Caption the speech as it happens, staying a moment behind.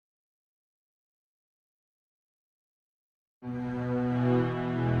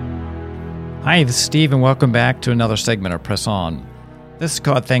Hi, this is Steve, and welcome back to another segment of Press On. This is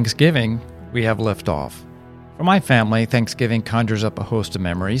called Thanksgiving. We have liftoff. For my family, Thanksgiving conjures up a host of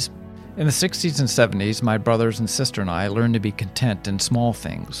memories. In the 60s and 70s, my brothers and sister and I learned to be content in small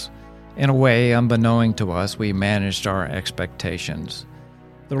things. In a way, unbeknown to us, we managed our expectations.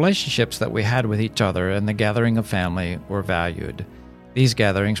 The relationships that we had with each other and the gathering of family were valued. These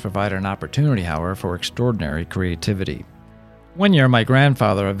gatherings provided an opportunity, however, for extraordinary creativity. One year, my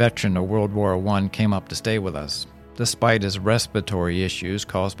grandfather, a veteran of World War I, came up to stay with us. Despite his respiratory issues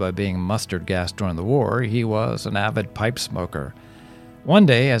caused by being mustard gas during the war, he was an avid pipe smoker. One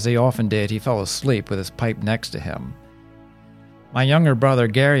day, as he often did, he fell asleep with his pipe next to him. My younger brother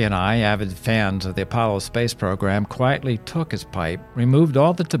Gary and I, avid fans of the Apollo space program, quietly took his pipe, removed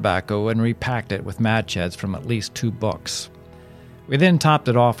all the tobacco, and repacked it with match heads from at least 2 books. We then topped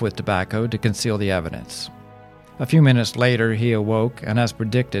it off with tobacco to conceal the evidence. A few minutes later, he awoke and, as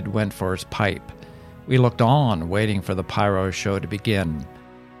predicted, went for his pipe. We looked on, waiting for the pyro show to begin.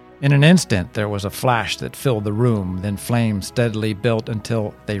 In an instant, there was a flash that filled the room, then flames steadily built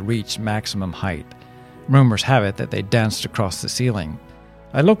until they reached maximum height. Rumors have it that they danced across the ceiling.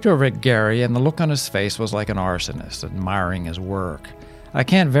 I looked over at Gary, and the look on his face was like an arsonist, admiring his work. I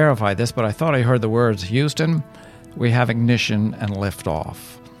can't verify this, but I thought I heard the words, "Houston, we have ignition and lift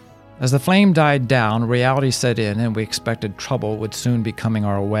off." As the flame died down, reality set in, and we expected trouble would soon be coming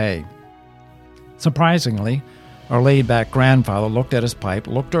our way. Surprisingly, our laid-back grandfather looked at his pipe,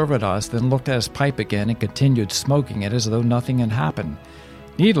 looked over at us, then looked at his pipe again and continued smoking it as though nothing had happened.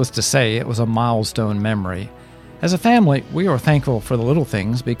 Needless to say, it was a milestone memory. As a family, we were thankful for the little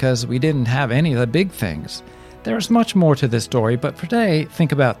things because we didn't have any of the big things. There is much more to this story, but for today,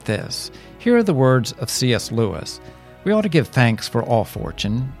 think about this. Here are the words of C.S. Lewis. We ought to give thanks for all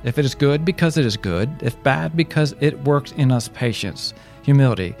fortune, if it is good, because it is good, if bad, because it works in us patience,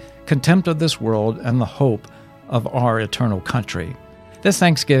 humility, contempt of this world, and the hope of our eternal country. This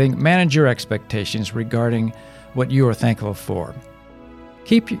Thanksgiving, manage your expectations regarding what you are thankful for.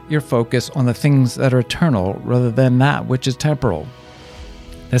 Keep your focus on the things that are eternal rather than that which is temporal.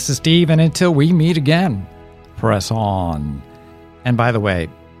 This is Steve, and until we meet again, press on. And by the way,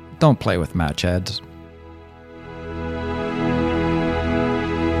 don't play with match heads.